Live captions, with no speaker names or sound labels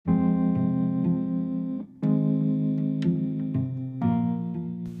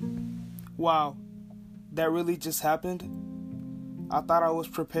Wow, that really just happened? I thought I was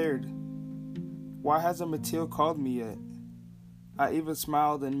prepared. Why hasn't Mathilde called me yet? I even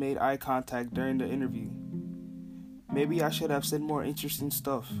smiled and made eye contact during the interview. Maybe I should have said more interesting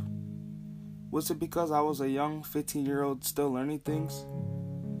stuff. Was it because I was a young 15-year-old still learning things?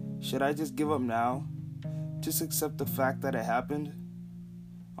 Should I just give up now? Just accept the fact that it happened?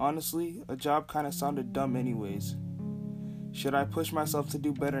 Honestly, a job kind of sounded dumb anyways. Should I push myself to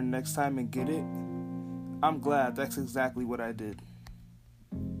do better next time and get it? I'm glad that's exactly what I did.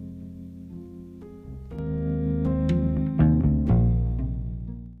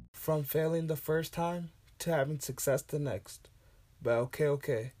 From failing the first time to having success the next. But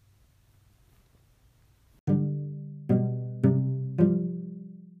okay.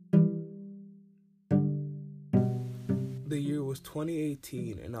 The year was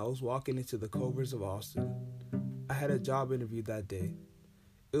 2018 and I was walking into the Culvers of Austin. I had a job interview that day.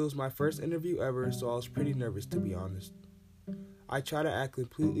 It was my first interview ever, so I was pretty nervous, to be honest. I tried to act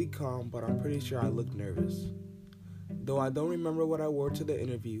completely calm, but I'm pretty sure I looked nervous. Though I don't remember what I wore to the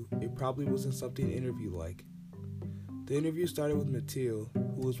interview, it probably wasn't something interview-like. The interview started with Mathilde,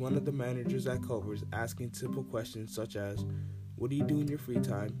 who was one of the managers at Culver's, asking simple questions such as, what do you do in your free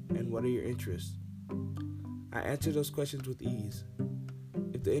time, and what are your interests? I answered those questions with ease.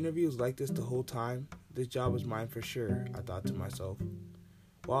 If the interview was like this the whole time, this job was mine for sure, I thought to myself.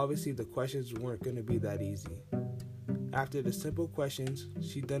 Well, obviously the questions weren't going to be that easy. After the simple questions,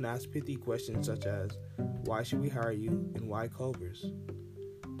 she then asked pithy questions such as, why should we hire you, and why Culver's?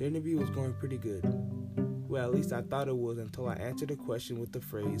 The interview was going pretty good. Well, at least I thought it was until I answered a question with the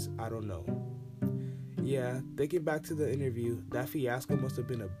phrase, I don't know. Yeah, thinking back to the interview, that fiasco must have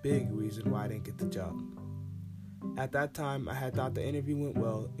been a big reason why I didn't get the job. At that time, I had thought the interview went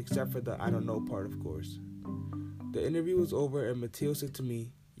well, except for the I don't know part, of course. The interview was over and Mathilde said to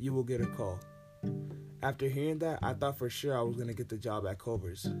me, you will get a call. After hearing that, I thought for sure I was going to get the job at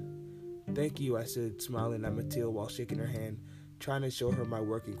Culver's. Thank you, I said, smiling at Mathilde while shaking her hand, trying to show her my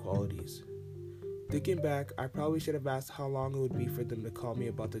working qualities. Thinking back, I probably should have asked how long it would be for them to call me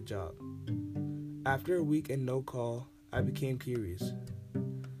about the job. After a week and no call, I became curious.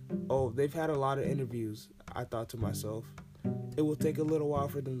 Oh, they've had a lot of interviews, I thought to myself. It will take a little while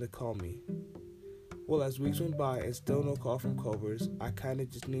for them to call me. Well, as weeks went by and still no call from Culver's, I kinda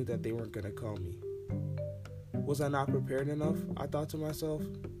just knew that they weren't gonna call me. Was I not prepared enough? I thought to myself.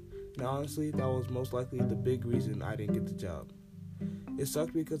 And honestly, that was most likely the big reason I didn't get the job. It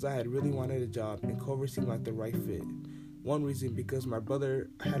sucked because I had really wanted a job and Culver seemed like the right fit. One reason because my brother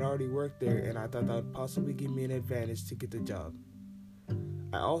had already worked there and I thought that would possibly give me an advantage to get the job.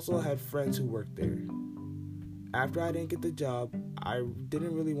 I also had friends who worked there. After I didn't get the job, I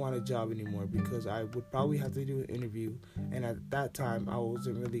didn't really want a job anymore because I would probably have to do an interview, and at that time I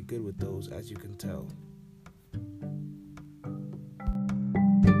wasn't really good with those, as you can tell.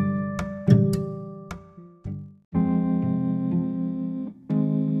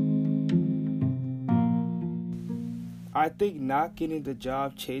 I think not getting the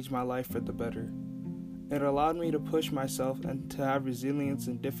job changed my life for the better. It allowed me to push myself and to have resilience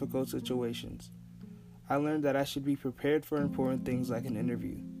in difficult situations. I learned that I should be prepared for important things like an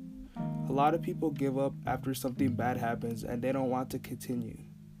interview. A lot of people give up after something bad happens and they don't want to continue.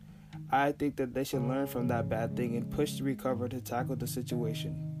 I think that they should learn from that bad thing and push to recover to tackle the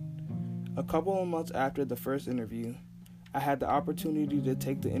situation. A couple of months after the first interview, I had the opportunity to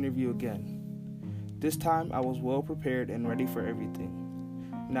take the interview again. This time I was well prepared and ready for everything.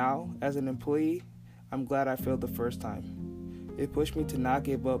 Now, as an employee, I'm glad I failed the first time. It pushed me to not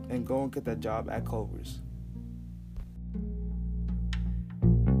give up and go and get that job at Culver's.